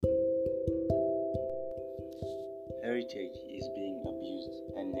heritage is being abused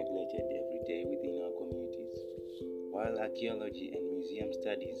and neglected every day within our communities. While archaeology and museum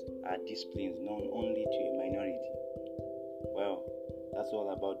studies are disciplines known only to a minority, well, that's all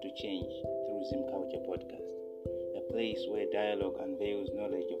about to change through Zim Culture Podcast, a place where dialogue unveils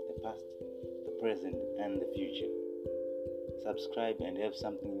knowledge of the past, the present, and the future. Subscribe and have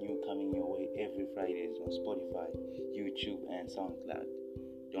something new coming your way every Fridays on Spotify, YouTube, and SoundCloud.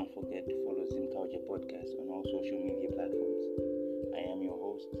 Don't forget to follow Zim Culture Podcast on all social media platforms. I am your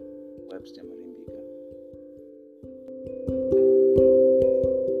host, Webster Malone.